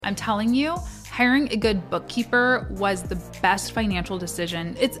I'm telling you, hiring a good bookkeeper was the best financial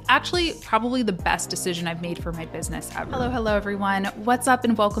decision. It's actually probably the best decision I've made for my business ever. Hello, everyone. What's up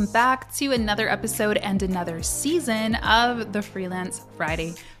and welcome back to another episode and another season of the Freelance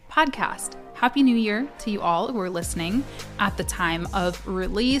Friday podcast. Happy New Year to you all who are listening at the time of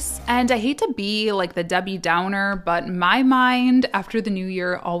release. And I hate to be like the Debbie Downer, but my mind after the new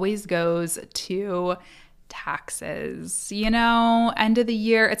year always goes to taxes. You know, end of the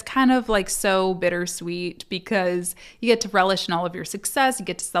year, it's kind of like so bittersweet because you get to relish in all of your success, you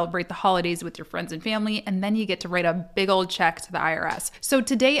get to celebrate the holidays with your friends and family, and then you get to write a big old check to the IRS. So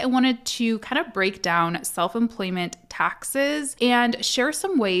today I wanted to kind of break down self-employment taxes and share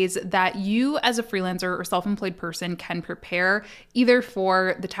some ways that you as a freelancer or self-employed person can prepare either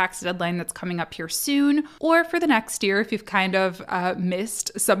for the tax deadline that's coming up here soon or for the next year if you've kind of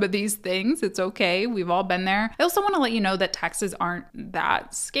missed some of these things. It's okay. We've all been there. I also want to let you know that taxes aren't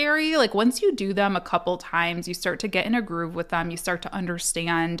that scary. Like once you do them a couple times, you start to get in a groove with them. You start to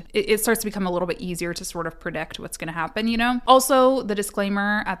understand. It starts to become a little bit easier to sort of predict what's going to happen, you know? Also, the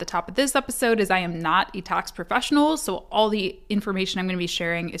disclaimer at the top of this episode is I am not a tax professional. So all the information I'm going to be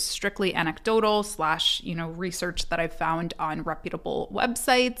sharing is strictly anecdotal / research that I've found on reputable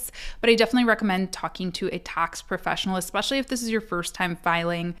websites. But I definitely recommend talking to a tax professional, especially if this is your first time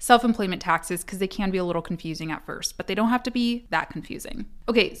filing self-employment taxes, because they can be a little confusing at first, but they don't have to be that confusing.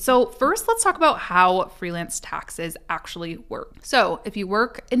 Okay, so first let's talk about how freelance taxes actually work. So if you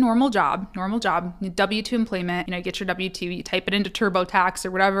work a normal job, W-2 employment, you get your W-2, you type it into TurboTax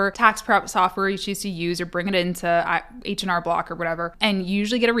or whatever tax prep software you choose to use or bring it into H&R Block or whatever, and you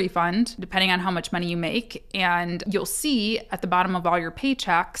usually get a refund depending on how much money you make. And you'll see at the bottom of all your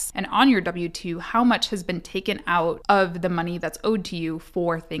paychecks and on your W-2 how much has been taken out of the money that's owed to you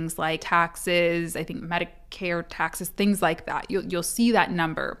for things like taxes, I think Medicare taxes, things like that. You'll see that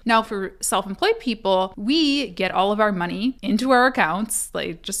number. Now for self-employed people, we get all of our money into our accounts,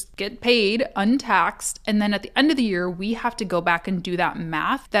 like just get paid untaxed. And then at the end of the year, we have to go back and do that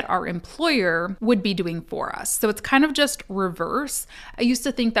math that our employer would be doing for us. So it's kind of just reverse. I used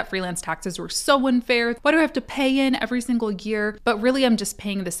to think that freelance taxes were so unfair. Why do I have to pay in every single year? But really, I'm just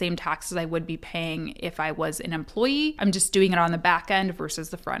paying the same taxes I would be paying if I was an employee. I'm just doing it on the back end versus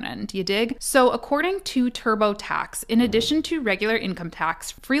the front end. You dig? So according to TurboTax, in addition to regular income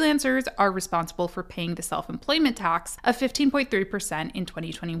tax, freelancers are responsible for paying the self-employment tax of 15.3% in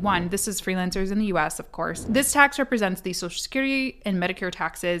 2021. This is freelancers in the US, of course. This tax represents the Social Security and Medicare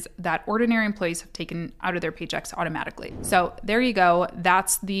taxes that ordinary employees have taken out of their paychecks automatically. So there you go.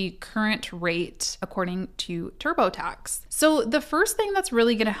 That's the current rate according to TurboTax. So the first thing that's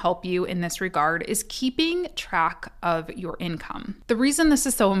really going to help you in this regard is keeping track of your income. The reason this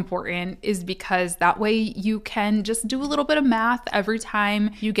is so important is because that way you can just do a little bit of math every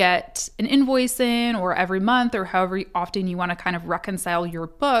time you get an invoice in or every month or however often you want to kind of reconcile your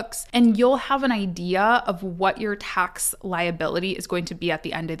books, and you'll have an idea of what your tax liability is going to be at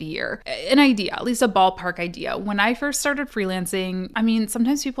the end of the year. An idea, at least a ballpark idea. When I first started freelancing, I mean,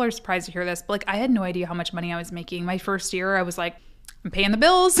 sometimes people are surprised to hear this, but like I had no idea how much money I was making. My first year, I was like, I'm paying the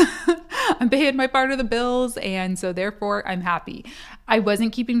bills. I'm paying my part of the bills. And so therefore I'm happy. I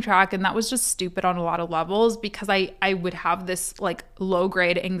wasn't keeping track, and that was just stupid on a lot of levels because I would have this like low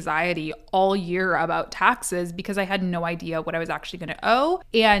grade anxiety all year about taxes because I had no idea what I was actually going to owe.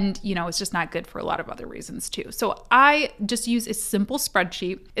 And, it's just not good for a lot of other reasons too. So I just use a simple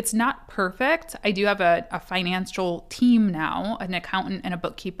spreadsheet. It's not perfect. I do have a financial team now, an accountant and a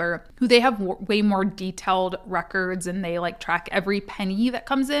bookkeeper who they have way more detailed records and they like track every penny that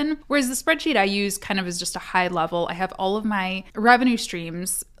comes in. Whereas the spreadsheet I use kind of is just a high level. I have all of my revenue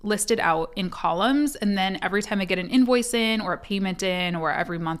streams listed out in columns. And then every time I get an invoice in or a payment in or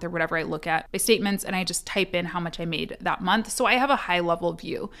every month or whatever, I look at my statements and I just type in how much I made that month. So I have a high level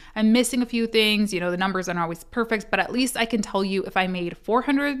view. I'm missing a few things, the numbers aren't always perfect, but at least I can tell you if I made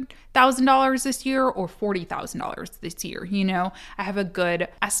 $400,000 this year or $40,000 this year. I have a good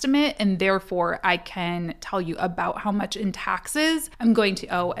estimate, and therefore I can tell you about how much in taxes I'm going to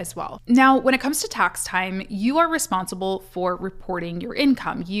owe as well. Now, when it comes to tax time, you are responsible for reporting your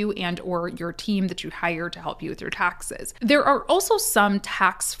income. You and or your team that you hire to help you with your taxes. There are also some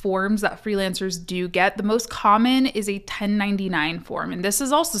tax forms that freelancers do get. The most common is a 1099 form. And this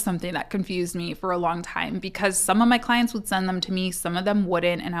is also something that confused me for a long time because some of my clients would send them to me, some of them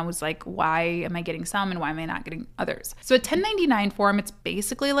wouldn't. And I was like, why am I getting some and why am I not getting others? So a 1099 form, it's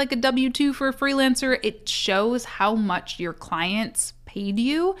basically like a W-2 for a freelancer. It shows how much your clients paid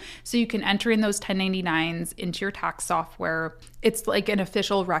you. So you can enter in those 1099s into your tax software. It's like an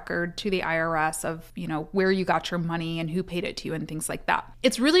official record to the IRS of, where you got your money and who paid it to you and things like that.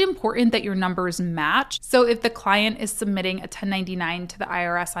 It's really important that your numbers match. So if the client is submitting a 1099 to the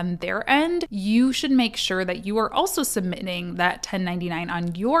IRS on their end, you should make sure that you are also submitting that 1099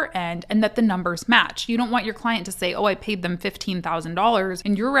 on your end and that the numbers match. You don't want your client to say, oh, I paid them $15,000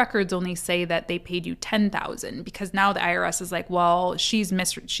 and your records only say that they paid you $10,000, because now the IRS is like, well, she's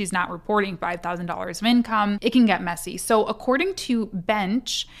not reporting $5,000 of income. It can get messy. So according to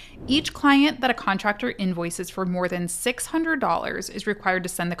Bench, each client that a contractor invoices for more than $600 is required to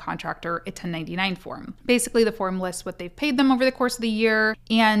send the contractor a 1099 form. Basically, the form lists what they've paid them over the course of the year,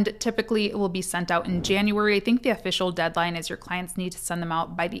 and typically it will be sent out in January. I think the official deadline is your clients need to send them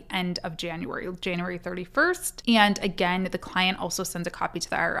out by the end of January 31st. And again, the client also sends a copy to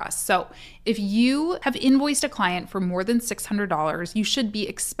the IRS. So if you have invoiced a client for more than $600, you should be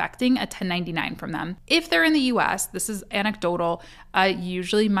expecting a 1099 from them. If they're in the US, this is anecdotal.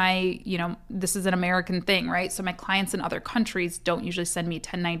 Usually this is an American thing, right? So my clients in other countries don't usually send me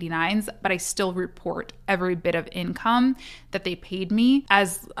 1099s, but I still report every bit of income that they paid me,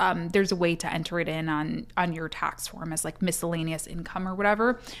 as there's a way to enter it in on your tax form as like miscellaneous income or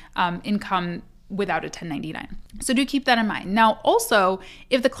whatever, income without a 1099. So do keep that in mind. Now, also,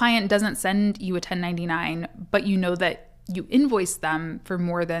 if the client doesn't send you a 1099, but you know that you invoice them for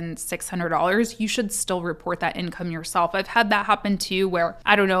more than $600, you should still report that income yourself. I've had that happen too, where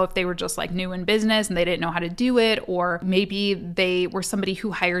I don't know if they were just like new in business and they didn't know how to do it, or maybe they were somebody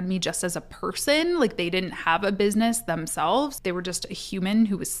who hired me just as a person, like they didn't have a business themselves. They were just a human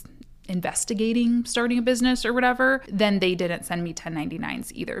who was investigating starting a business or whatever. Then they didn't send me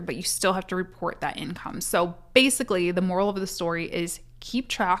 1099s either, but you still have to report that income. So basically, the moral of the story is keep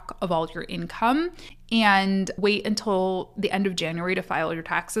track of all your income and wait until the end of January to file your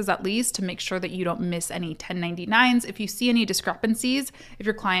taxes, at least, to make sure that you don't miss any 1099s. If you see any discrepancies, if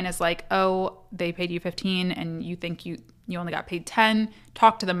your client is like, oh, they paid you 15 and you think you only got paid 10,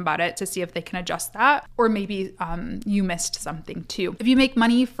 talk to them about it to see if they can adjust that, or maybe you missed something too. If you make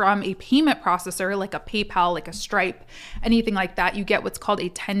money from a payment processor like a PayPal, like a Stripe, anything like that, you get what's called a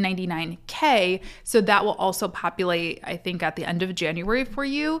 1099K. So that will also populate, I think, at the end of January for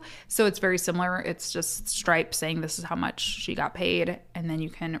you. So it's very similar. It's just Stripe saying this is how much she got paid, and then you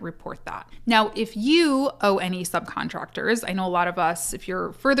can report that. Now, if you owe any subcontractors, I know a lot of us, if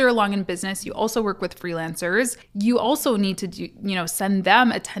you're further along in business, you also work with freelancers, you also need to send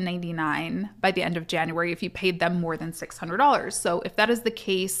them a 1099 by the end of January if you paid them more than $600. So if that is the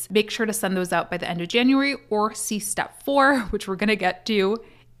case, make sure to send those out by the end of January, or see step 4, which we're going to get to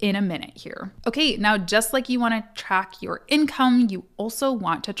in a minute here. Okay, now just like you want to track your income, you also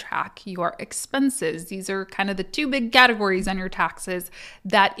want to track your expenses. These are kind of the two big categories on your taxes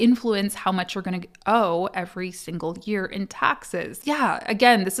that influence how much you're going to owe every single year in taxes. Yeah,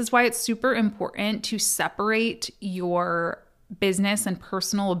 again, this is why it's super important to separate your business and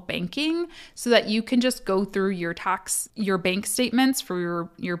personal banking so that you can just go through your bank statements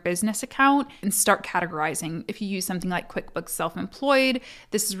for your business account and start categorizing. If you use something like QuickBooks Self-Employed,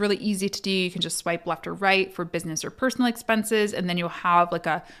 this is really easy to do. You can just swipe left or right for business or personal expenses, and then you'll have like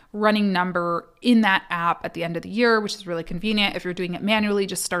a running number in that app at the end of the year, which is really convenient. If you're doing it manually,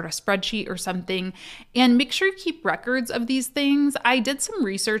 just start a spreadsheet or something, and make sure you keep records of these things. I did some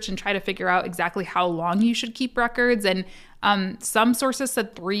research and try to figure out exactly how long you should keep records, and some sources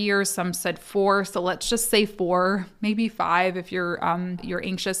said 3 years, some said 4. So let's just say 4, maybe 5 if you're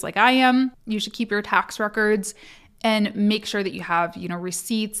anxious like I am. You should keep your tax records and make sure that you have,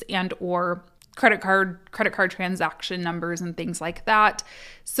 receipts and or credit card transaction numbers and things like that,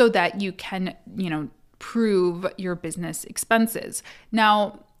 so that you can, prove your business expenses.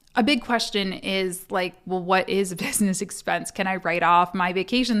 Now, a big question is like, well, what is a business expense? Can I write off my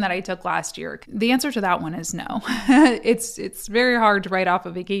vacation that I took last year? The answer to that one is no. It's very hard to write off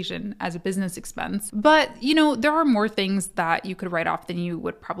a vacation as a business expense. But, there are more things that you could write off than you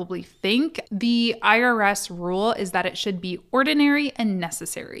would probably think. The IRS rule is that it should be ordinary and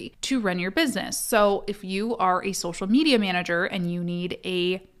necessary to run your business. So if you are a social media manager and you need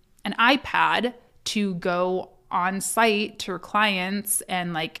an iPad to go on site to your clients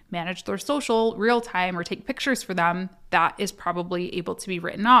and like manage their social real time or take pictures for them, that is probably able to be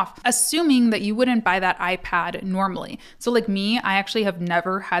written off, assuming that you wouldn't buy that iPad normally. So like me, I actually have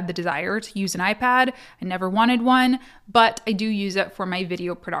never had the desire to use an iPad. I never wanted one, but I do use it for my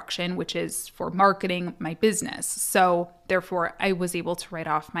video production, which is for marketing my business. So therefore, I was able to write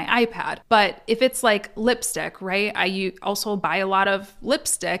off my iPad. But if it's like lipstick, right? I also buy a lot of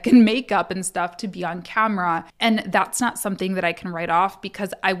lipstick and makeup and stuff to be on camera. And that's not something that I can write off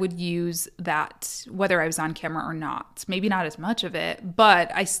because I would use that whether I was on camera or not. Maybe not as much of it,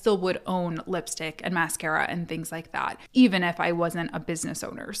 but I still would own lipstick and mascara and things like that, even if I wasn't a business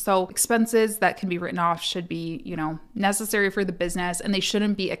owner. So expenses that can be written off should be, necessary for the business, and they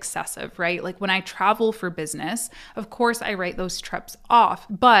shouldn't be excessive, right? Like when I travel for business, of course I write those trips off,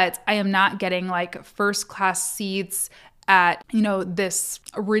 but I am not getting like first class seats at, this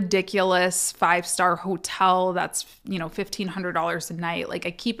ridiculous 5-star hotel that's, $1,500 a night. Like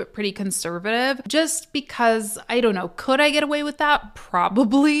I keep it pretty conservative just because I don't know, could I get away with that?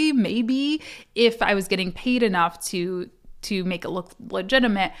 Probably, maybe if I was getting paid enough to make it look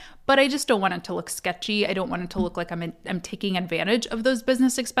legitimate, but I just don't want it to look sketchy. I don't want it to look like I'm taking advantage of those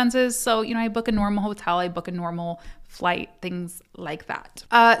business expenses. So, I book a normal hotel, I book a normal flight, things like that.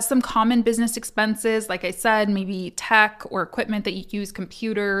 Some common business expenses, like I said, maybe tech or equipment that you use,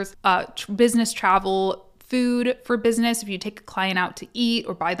 computers, business travel, food for business. If you take a client out to eat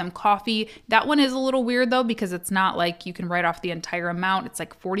or buy them coffee, that one is a little weird though, because it's not like you can write off the entire amount. It's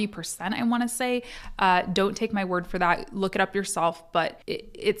like 40%, I want to say. Don't take my word for that. Look it up yourself, but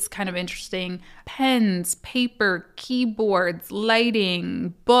it's kind of interesting. Pens, paper, keyboards,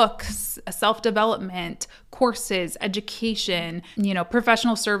 lighting, books, self-development, courses, education,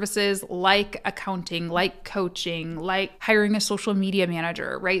 professional services like accounting, like coaching, like hiring a social media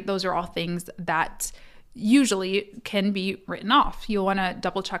manager, right? Those are all things that usually can be written off. You'll want to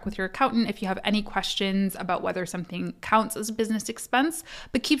double check with your accountant if you have any questions about whether something counts as a business expense,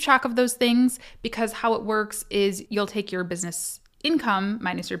 but keep track of those things, because how it works is you'll take your business income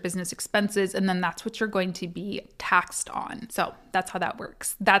minus your business expenses, and then that's what you're going to be taxed on. So that's how that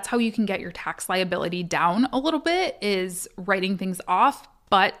works. That's how you can get your tax liability down a little bit, is writing things off.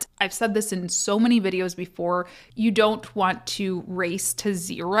 But I've said this in so many videos before, you don't want to race to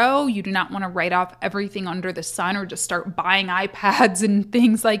zero. You do not want to write off everything under the sun or just start buying iPads and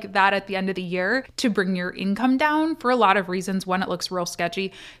things like that at the end of the year to bring your income down for a lot of reasons. One, it looks real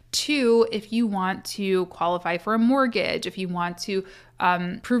sketchy. Two, if you want to qualify for a mortgage, if you want to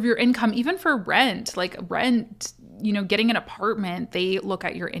prove your income, even for rent, getting an apartment, they look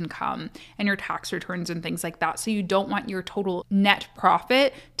at your income and your tax returns and things like that. So you don't want your total net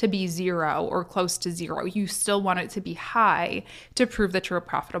profit to be zero or close to zero. You still want it to be high to prove that you're a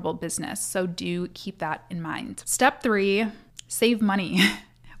profitable business. So do keep that in mind. Step 3, save money.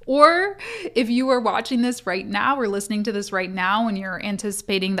 Or if you are watching this right now or listening to this right now and you're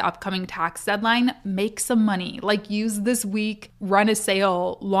anticipating the upcoming tax deadline, make some money. Like use this week, run a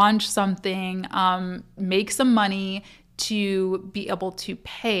sale, launch something, make some money to be able to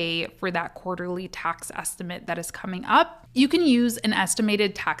pay for that quarterly tax estimate that is coming up. You can use an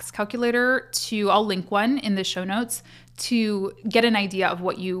estimated tax calculator I'll link one in the show notes, to get an idea of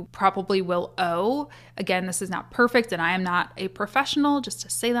what you probably will owe. Again, this is not perfect and I am not a professional, just to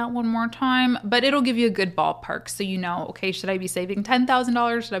say that one more time, but it'll give you a good ballpark. So okay, should I be saving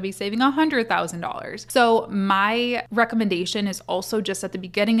 $10,000? Should I be saving $100,000? So my recommendation is also just at the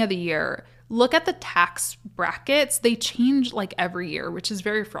beginning of the year, look at the tax brackets. They change like every year, which is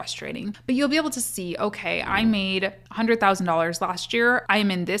very frustrating. But you'll be able to see, okay, I made $100,000 last year. I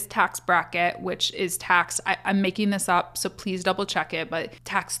am in this tax bracket, which is taxed. I'm making this up, so please double check it, but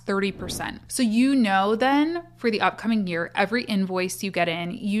tax 30%. So then for the upcoming year, every invoice you get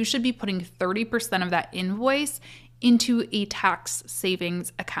in, you should be putting 30% of that invoice into a tax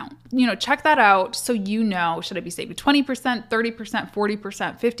savings account. Check that out so should I be saving 20%, 30%,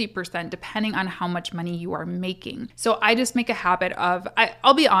 40%, 50%, depending on how much money you are making. So I just make a habit of,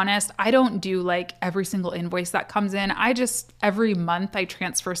 I'll be honest, I don't do like every single invoice that comes in. Every month I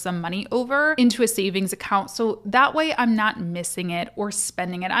transfer some money over into a savings account. So that way I'm not missing it or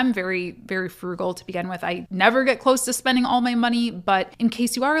spending it. I'm very, very frugal to begin with. I never get close to spending all my money, but in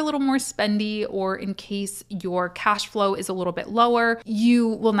case you are a little more spendy, or in case your cash flow is a little bit lower, you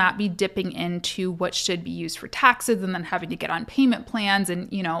will not be dipping into what should be used for taxes and then having to get on payment plans, and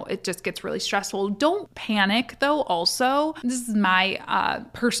it just gets really stressful. Don't panic though. Also, this is my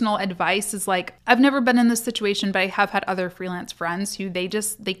personal advice, is like, I've never been in this situation, but I have had other freelance friends who they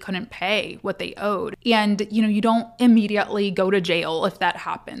couldn't pay what they owed, and you don't immediately go to jail if that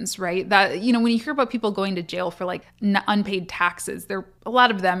happens, right? That when you hear about people going to jail for like unpaid taxes, a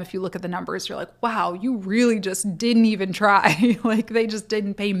lot of them, if you look at the numbers, you're like, wow, you really just didn't even try. Like they just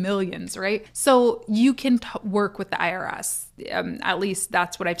didn't pay millions, right? So you can work with the IRS. At least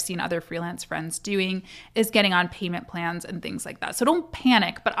that's what I've seen other freelance friends doing, is getting on payment plans and things like that. So don't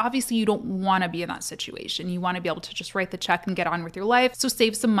panic, but obviously you don't want to be in that situation. You want to be able to just write the check and get on with your life. So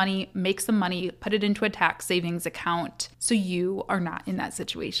save some money, make some money, put it into a tax savings account so you are not in that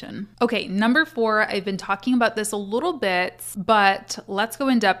situation. Okay, number 4, I've been talking about this a little bit, but let's go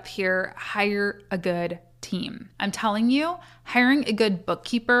in depth here. Hire a good team. I'm telling you, hiring a good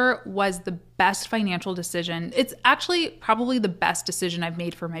bookkeeper was the best financial decision. It's actually probably the best decision I've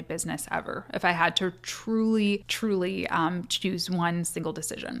made for my business ever, if I had to truly choose one single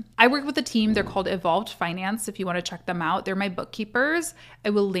decision. I work with a team. They're called Evolved Finance. If you want to check them out, they're my bookkeepers. I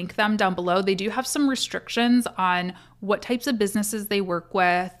will link them down below. They do have some restrictions on what types of businesses they work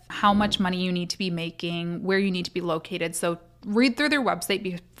with, how much money you need to be making, where you need to be located. So read through their website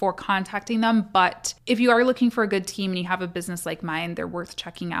before contacting them. But if you are looking for a good team and you have a business like mine, they're worth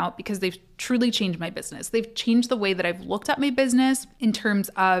checking out because they've truly changed my business. They've changed the way that I've looked at my business in terms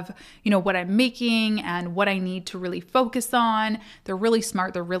of, what I'm making and what I need to really focus on. They're really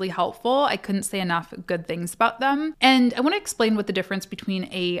smart. They're really helpful. I couldn't say enough good things about them. And I want to explain what the difference between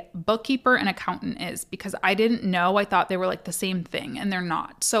a bookkeeper and accountant is, because I didn't know. I thought they were like the same thing, and they're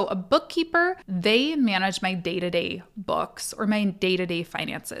not. So a bookkeeper, they manage my day-to-day books or my day-to-day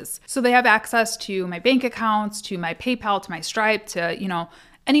finances. So they have access to my bank accounts, to my PayPal, to my Stripe, to,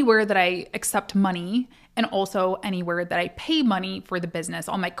 anywhere that I accept money, and also anywhere that I pay money for the business.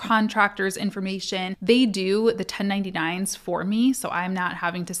 All my contractors' information, they do the 1099s for me. So I'm not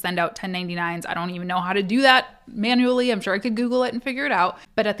having to send out 1099s. I don't even know how to do that manually. I'm sure I could Google it and figure it out.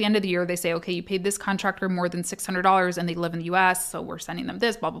 But at the end of the year, they say, okay, you paid this contractor more than $600 and they live in the US, so we're sending them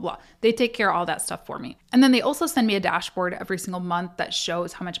this, blah, blah, blah. They take care of all that stuff for me. And then they also send me a dashboard every single month that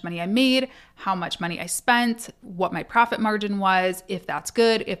shows how much money I made, how much money I spent, what my profit margin was, if that's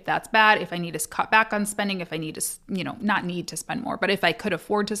good, if that's bad, if I need to cut back on spending, if I need to, not need to spend more, but if I could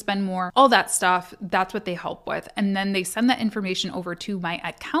afford to spend more, all that stuff, that's what they help with. And then they send that information over to my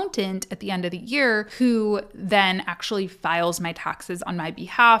accountant at the end of the year, who then actually files my taxes on my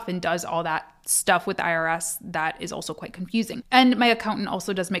behalf and does all that stuff with the IRS that is also quite confusing. And my accountant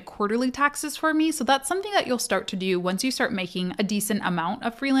also does my quarterly taxes for me. So that's something that you'll start to do once you start making a decent amount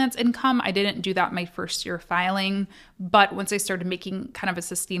of freelance income. I didn't do that my first year filing, but once I started making kind of a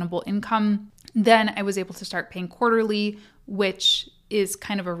sustainable income, then I was able to start paying quarterly, which is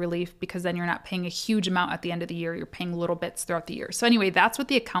kind of a relief because then you're not paying a huge amount at the end of the year. You're paying little bits throughout the year. So anyway, that's what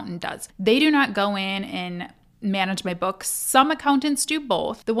the accountant does. They do not go in and manage my books. Some accountants do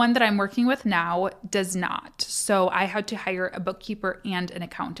both. The one that I'm working with now does not. So I had to hire a bookkeeper and an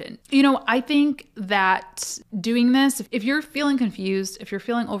accountant. I think that doing this, if you're feeling confused, if you're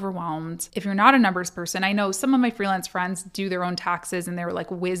feeling overwhelmed, if you're not a numbers person, I know some of my freelance friends do their own taxes and they're like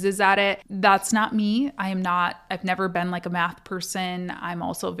whizzes at it. That's not me. I've never been like a math person. I'm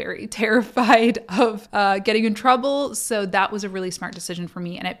also very terrified of getting in trouble. So that was a really smart decision for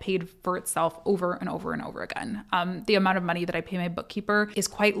me, and it paid for itself over and over and over again. The amount of money that I pay my bookkeeper is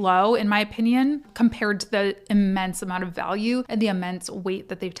quite low, in my opinion, compared to the immense amount of value and the immense weight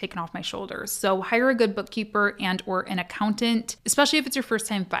that they've taken off my shoulders. So hire a good bookkeeper and or an accountant, especially if it's your first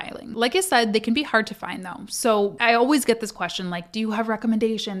time filing. Like I said, they can be hard to find though. So I always get this question like, do you have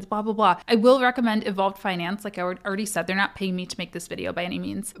recommendations? Blah, blah, blah. I will recommend Evolved Finance. Like I already said, they're not paying me to make this video by any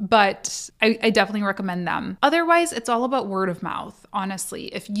means, but I definitely recommend them. Otherwise, it's all about word of mouth. Honestly,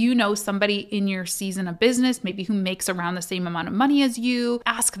 if you know somebody in your season of business, maybe who makes around the same amount of money as you,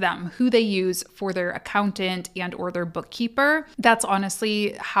 ask them who they use for their accountant and or their bookkeeper. That's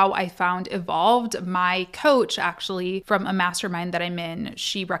honestly how I found Evolved. My coach, actually, from a mastermind that I'm in,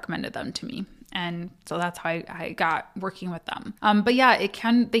 she recommended them to me. And so that's how I got working with them. But yeah, they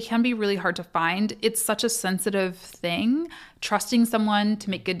can be really hard to find. It's such a sensitive thing, trusting someone to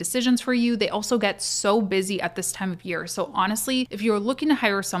make good decisions for you. They also get so busy at this time of year. So honestly, if you're looking to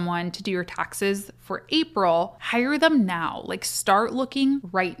hire someone to do your taxes for April, hire them now. Like start looking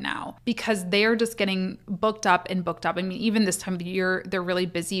right now, because they're just getting booked up and booked up. I mean, even this time of the year, they're really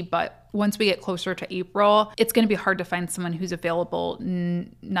busy, but once we get closer to April, it's going to be hard to find someone who's available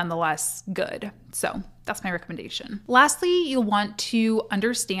nonetheless good. So that's my recommendation. Lastly, you'll want to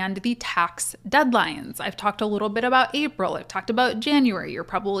understand the tax deadlines. I've talked a little bit about April. I've talked about January. You're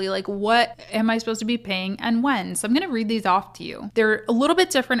probably like, what am I supposed to be paying and when? So I'm going to read these off to you. They're a little bit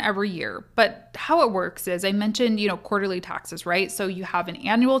different every year, but how it works is I mentioned, quarterly taxes, right? So you have an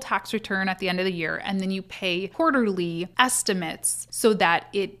annual tax return at the end of the year, and then you pay quarterly estimates so that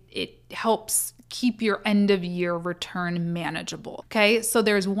it helps keep your end of year return manageable. Okay, so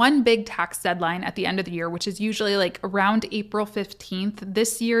there's one big tax deadline at the end of the year, which is usually like around April 15th.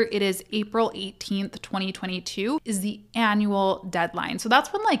 This year it is April 18th, 2022 is the annual deadline. So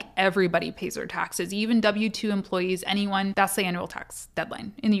that's when like everybody pays their taxes, even W-2 employees, anyone. That's the annual tax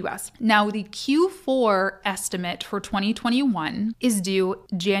deadline in the US. Now the Q4 estimate for 2021 is due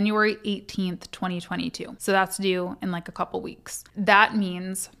January 18th, 2022. So that's due in like a couple weeks. That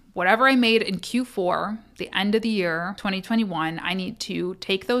means whatever I made in Q4, the end of the year, 2021, I need to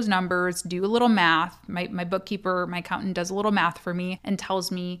take those numbers, do a little math. My bookkeeper, my accountant does a little math for me and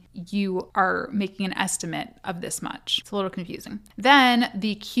tells me you are making an estimate of this much. It's a little confusing. Then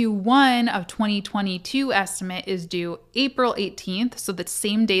the Q1 of 2022 estimate is due April 18th, so the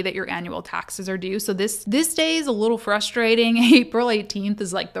same day that your annual taxes are due. So this day is a little frustrating. April 18th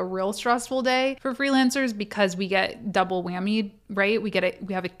is like the real stressful day for freelancers because we get double whammy, right? We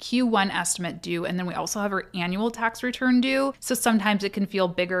have a Q1 estimate due, and then we also have our annual tax return due. So sometimes it can feel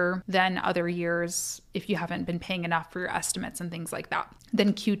bigger than other years if you haven't been paying enough for your estimates and things like that.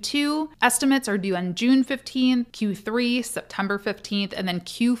 Then Q2 estimates are due on June 15th, Q3 September 15th, and then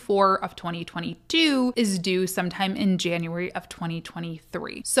Q4 of 2022 is due sometime in January of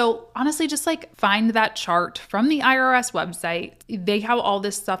 2023. So honestly, just like find that chart from the IRS website. They have all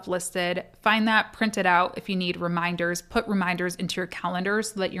this stuff listed. Find that, print it out. If you need reminders, put reminders into your calendar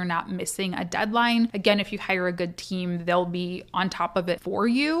so that you're not missing a deadline. Again, if you hire a good team, they'll be on top of it for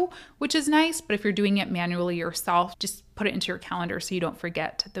you, which is nice. But if you're doing it manually yourself, just put it into your calendar so you don't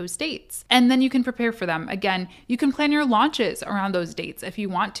forget those dates. And then you can prepare for them. Again, you can plan your launches around those dates if you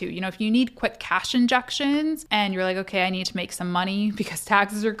want to. You know, if you need quick cash injections and you're like, okay, I need to make some money because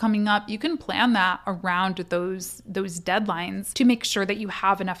taxes are coming up, you can plan that around those deadlines to make sure that you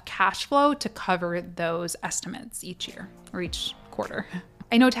have enough cash flow to cover those estimates each year or each quarter.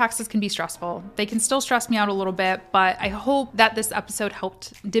 I know taxes can be stressful. They can still stress me out a little bit, but I hope that this episode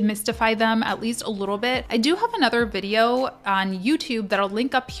helped demystify them at least a little bit. I do have another video on YouTube that I'll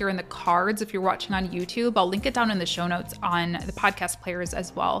link up here in the cards if you're watching on YouTube. I'll link it down in the show notes on the podcast players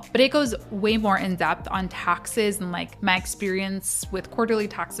as well. But it goes way more in depth on taxes and like my experience with quarterly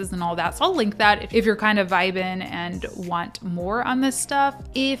taxes and all that. So I'll link that if you're kind of vibing and want more on this stuff.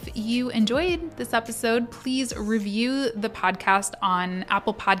 If you enjoyed this episode, please review the podcast on Apple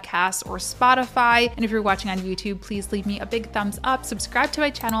Podcasts or Spotify. And if you're watching on YouTube, please leave me a big thumbs up. Subscribe to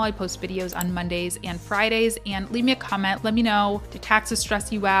my channel. I post videos on Mondays and Fridays. And leave me a comment. Let me know, do taxes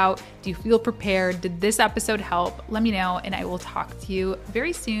stress you out? Do you feel prepared? Did this episode help? Let me know, and I will talk to you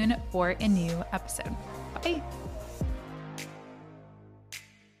very soon for a new episode. Bye.